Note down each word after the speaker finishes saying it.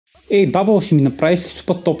Ей, бабо, ще ми направиш ли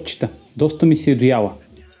супа топчета? Доста ми се е дояла.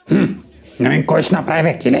 На мен кой ще направи,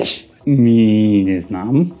 бе, килеш? Не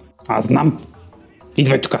знам. Аз знам.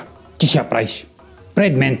 Идвай тука. Ти ще я правиш.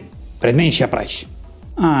 Пред мен. Пред мен ще я правиш.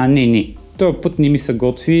 Не. Този път не ми се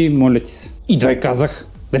готви, моля ти се. Идвай, казах.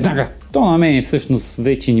 Веднага. То на мен всъщност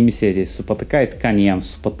вече не ми се еде супа. Така и така не ям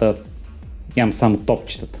супата. Ям само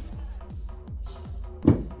топчетата.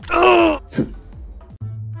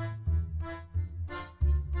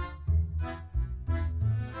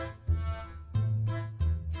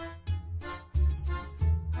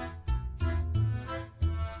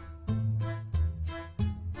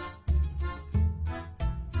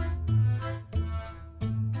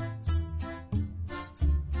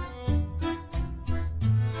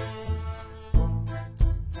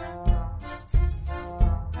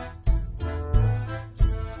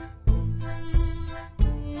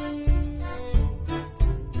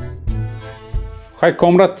 Hi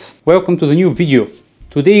comrades, welcome to the new video.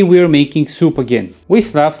 Today we are making soup again. We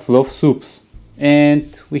Slavs love soups and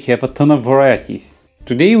we have a ton of varieties.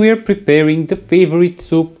 Today we are preparing the favorite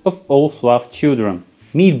soup of all Slav children,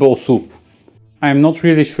 meatball soup. I'm not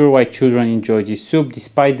really sure why children enjoy this soup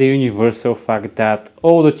despite the universal fact that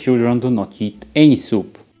all the children do not eat any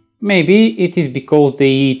soup. Maybe it is because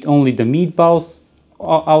they eat only the meatballs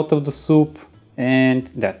out of the soup and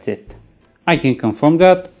that's it. I can confirm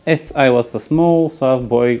that, as I was a small Slav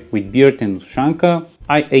boy with beard and ushanka,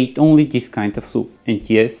 I ate only this kind of soup. And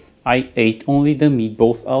yes, I ate only the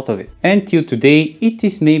meatballs out of it. Until today, it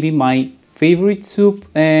is maybe my favorite soup,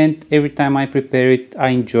 and every time I prepare it, I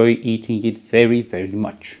enjoy eating it very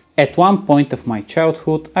much. At one point of my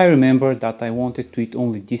childhood, I remember that I wanted to eat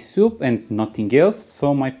only this soup and nothing else,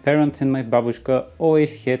 so my parents and my babushka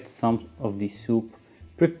always had some of this soup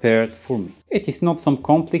prepared for me. It is not some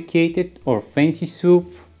complicated or fancy soup,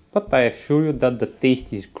 but I assure you that the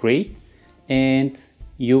taste is great and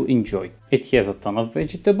you enjoy. It has a ton of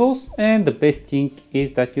vegetables and the best thing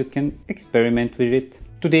is that you can experiment with it.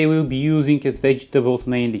 Today we'll be using as vegetables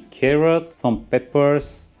mainly carrots, some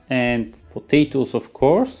peppers and potatoes of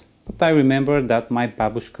course, but I remember that my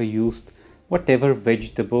babushka used whatever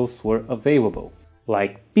vegetables were available,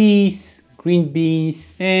 like peas, green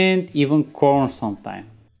beans and even corn sometimes.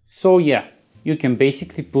 So yeah, you can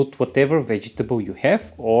basically put whatever vegetable you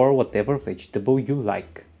have or whatever vegetable you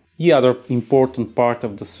like. The other important part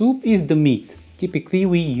of the soup is the meat. Typically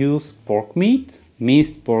we use pork meat,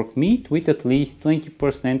 minced pork meat with at least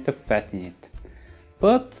 20% of fat in it.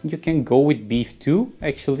 But you can go with beef too,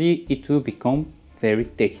 actually it will become very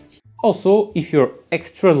tasty. Also, if you're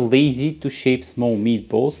extra lazy to shape small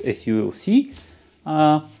meatballs, as you will see,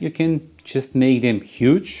 you can just make them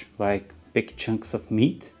huge, like big chunks of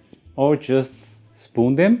meat, or just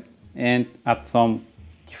spoon them and add some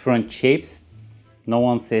different shapes. No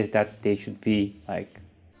one says that they should be like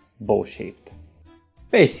bowl shaped.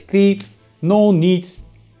 Basically, no need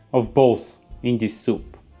of both in this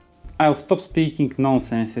soup. I'll stop speaking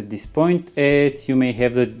nonsense at this point, as you may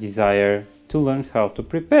have the desire to learn how to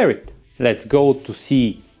prepare it. Let's go to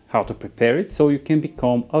see how to prepare it so you can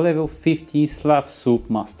become a level 15 Slav soup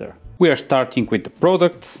master. We are starting with the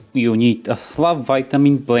products. You need a Slav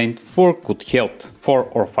vitamin blend for good health, 4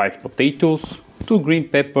 or 5 potatoes, 2 green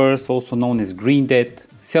peppers, also known as green dead,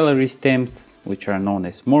 celery stems, which are known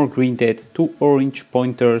as more green dead, 2 orange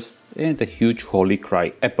pointers, and a huge holy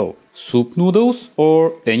cry apple. Soup noodles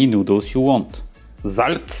or any noodles you want.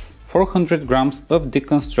 Salz, 400 grams of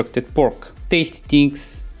deconstructed pork. Tasty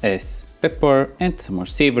things as pepper and some more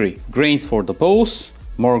savory. Grains for the bowls,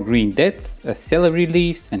 more green deads as celery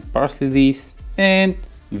leaves and parsley leaves, and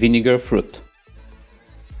vinegar fruit.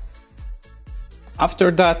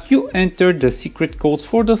 After that you enter the secret codes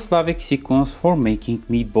for the Slavic sequence for making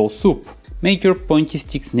meatball soup. Make your pointy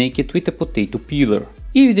sticks naked with a potato peeler.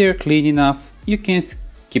 If they are clean enough, you can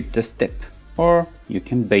skip the step, or you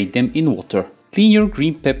can bathe them in water. Clean your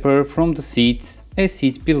green pepper from the seeds, as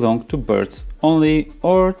seeds belong to birds only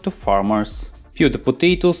or to farmers. Peel the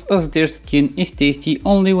potatoes as their skin is tasty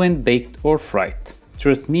only when baked or fried.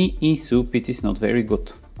 Trust me, in soup it is not very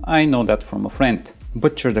good. I know that from a friend.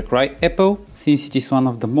 Butcher the cry apple, since it is one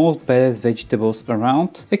of the most badass vegetables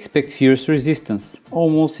around. Expect fierce resistance,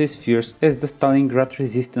 almost as fierce as the Stalingrad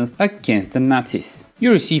resistance against the Nazis.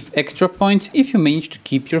 You receive extra points if you manage to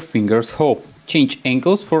keep your fingers whole. Change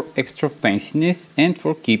angles for extra fanciness and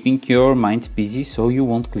for keeping your mind busy so you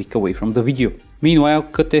won't click away from the video. Meanwhile,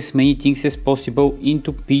 cut as many things as possible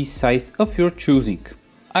into piece size of your choosing.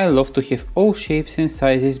 I love to have all shapes and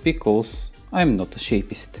sizes because I'm not a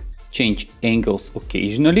shapist. Change angles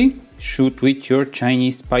occasionally. Shoot with your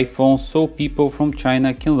Chinese spy phone so people from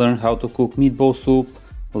China can learn how to cook meatball soup.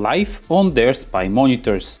 live on their spy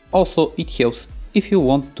monitors. Also, it helps if you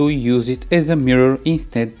want to use it as a mirror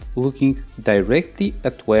instead looking directly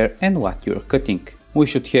at where and what you're cutting. We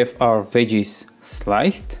should have our veggies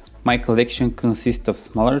sliced. My collection consists of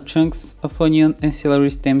smaller chunks of onion and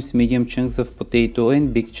celery stems, medium chunks of potato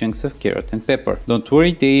and big chunks of carrot and pepper. Don't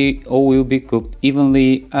worry, they all will be cooked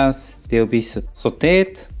evenly as they'll be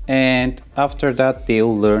sauteed, and after that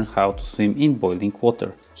they'll learn how to swim in boiling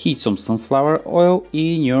water. Heat some sunflower oil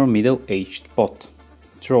in your middle-aged pot.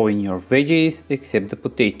 Throw in your veggies except the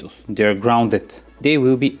potatoes. They're grounded. They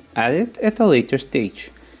will be added at a later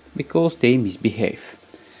stage because they misbehave.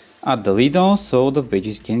 Add the lid on so the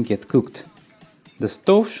veggies can get cooked. The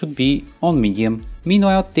stove should be on medium.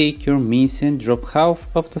 Meanwhile, take your mince and drop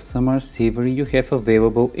half of the summer savory you have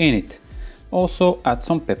available in it. Also add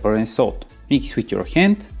some pepper and salt. Mix with your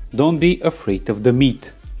hand, don't be afraid of the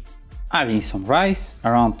meat. Add in some rice,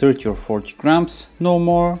 around 30 or 40 grams, no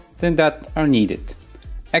more than that are needed.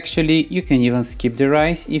 Actually, you can even skip the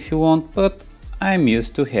rice if you want, but I'm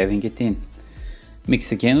used to having it in.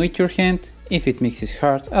 Mix again with your hand. If it mixes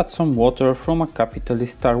hard, add some water from a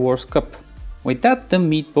capitalist Star Wars cup. With that, the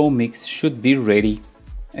meatball mix should be ready.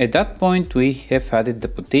 At that point we have added the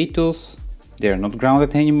potatoes, they are not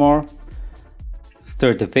grounded anymore.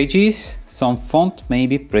 Stir the veggies, some font may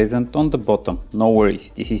be present on the bottom, no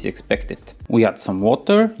worries, this is expected. We add some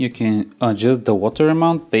water, you can adjust the water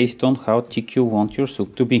amount based on how thick you want your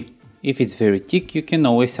soup to be. If it's very thick, you can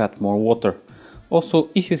always add more water. Also,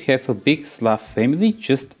 if you have a big Slav family,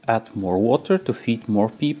 just add more water to feed more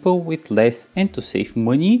people with less and to save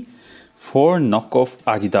money for knockoff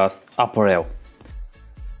Adidas apparel.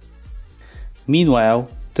 Meanwhile,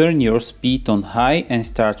 turn your speed on high and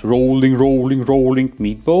start rolling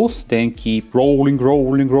meatballs, then keep rolling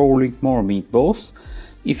more meatballs.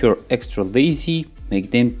 If you're extra lazy,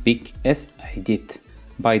 make them big as I did.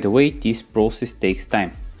 By the way, this process takes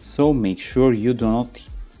time, so make sure you do not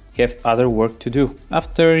have other work to do.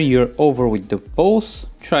 After you're over with the balls,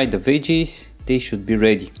 try the veggies, they should be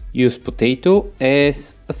ready. Use potato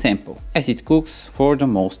as a sample, as it cooks for the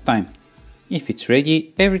most time. If it's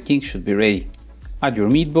ready, everything should be ready. Add your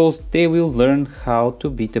meatballs, they will learn how to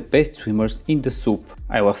be the best swimmers in the soup.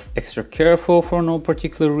 I was extra careful for no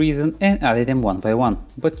particular reason and added them one by one,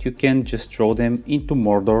 but you can just throw them into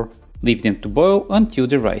Mordor. Leave them to boil until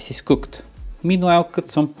the rice is cooked. Meanwhile, cut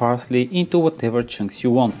some parsley into whatever chunks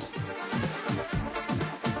you want.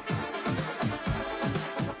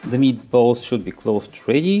 The meatballs should be close to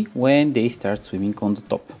ready when they start swimming on the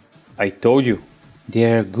top. I told you, they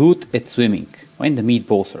are good at swimming. When the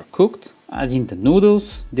meatballs are cooked, add in the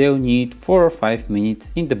noodles. They'll need 4 or 5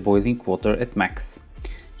 minutes in the boiling water at max.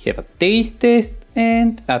 Have a taste test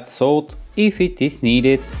and add salt if it is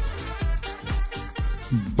needed.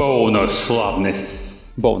 Bonus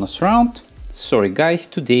Slavness. Bonus round. Sorry guys,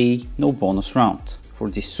 today no bonus round for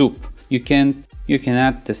this soup. You can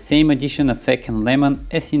add the same addition of egg and lemon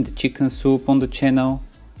as in the chicken soup on the channel,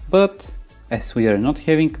 but as we are not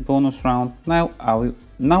having a bonus round, now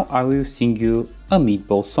I will sing you a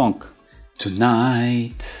meatball song.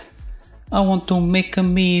 Tonight I want to make a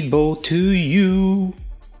meatball to you.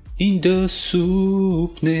 In the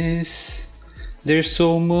soupness there's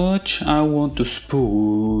so much I want to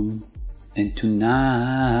spoon. And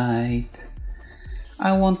tonight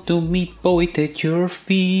I want to meatball it at your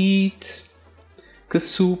feet. 'Cause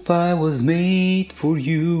soup I was made for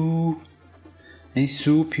you, and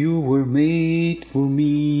soup you were made for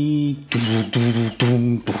me.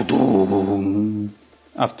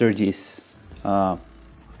 After this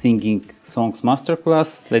singing songs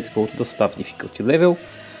masterclass, let's go to the Slav difficulty level.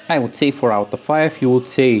 I would say 4 out of 5, you would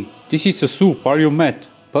say, this is a soup, are you mad?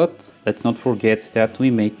 But let's not forget that we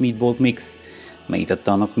made meatball mix. Made a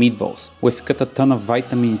ton of meatballs. We've cut a ton of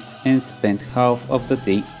vitamins and spent half of the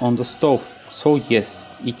day on the stove. So yes,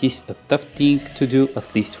 it is a tough thing to do,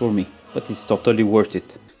 at least for me, but it's totally worth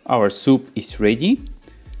it. Our soup is ready.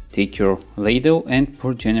 Take your ladle and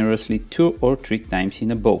pour generously 2 or 3 times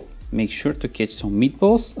in a bowl. Make sure to catch some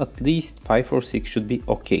meatballs, at least 5 or 6 should be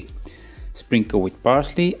okay. Sprinkle with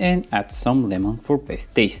parsley and add some lemon for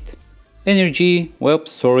best taste. Energy, well,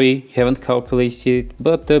 sorry, haven't calculated,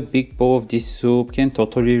 but a big bowl of this soup can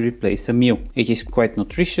totally replace a meal. It is quite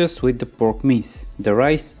nutritious with the pork mince, the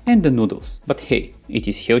rice and the noodles. But hey, it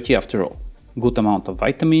is healthy after all. Good amount of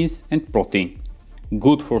vitamins and protein.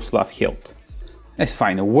 Good for Slav health. As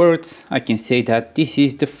final words, I can say that this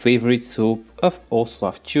is the favorite soup of all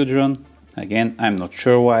Slav children. Again, I'm not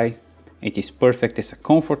sure why. It is perfect as a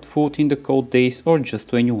comfort food in the cold days or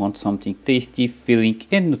just when you want something tasty, filling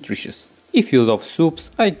and nutritious. If you love soups,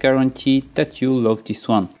 I guarantee that you love this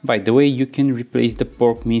one. By the way, you can replace the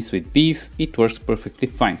pork mince with beef, it works perfectly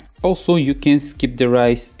fine. Also, you can skip the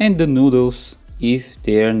rice and the noodles if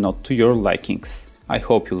they are not to your likings. I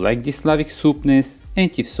hope you like this Slavic soupness,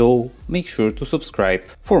 and if so, make sure to subscribe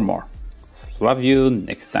for more. Slav you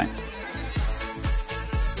next time.